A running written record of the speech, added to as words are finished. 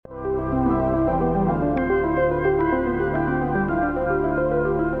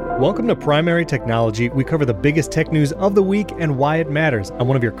Welcome to Primary Technology. We cover the biggest tech news of the week and why it matters. I'm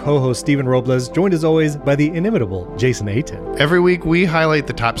one of your co-hosts, Stephen Robles, joined as always by the inimitable Jason Aten. Every week, we highlight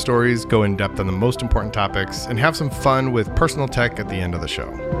the top stories, go in depth on the most important topics, and have some fun with personal tech at the end of the show.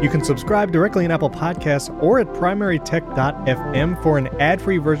 You can subscribe directly in Apple Podcasts or at primarytech.fm for an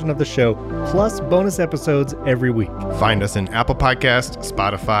ad-free version of the show, plus bonus episodes every week. Find us in Apple Podcasts,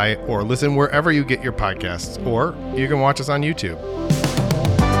 Spotify, or listen wherever you get your podcasts, or you can watch us on YouTube.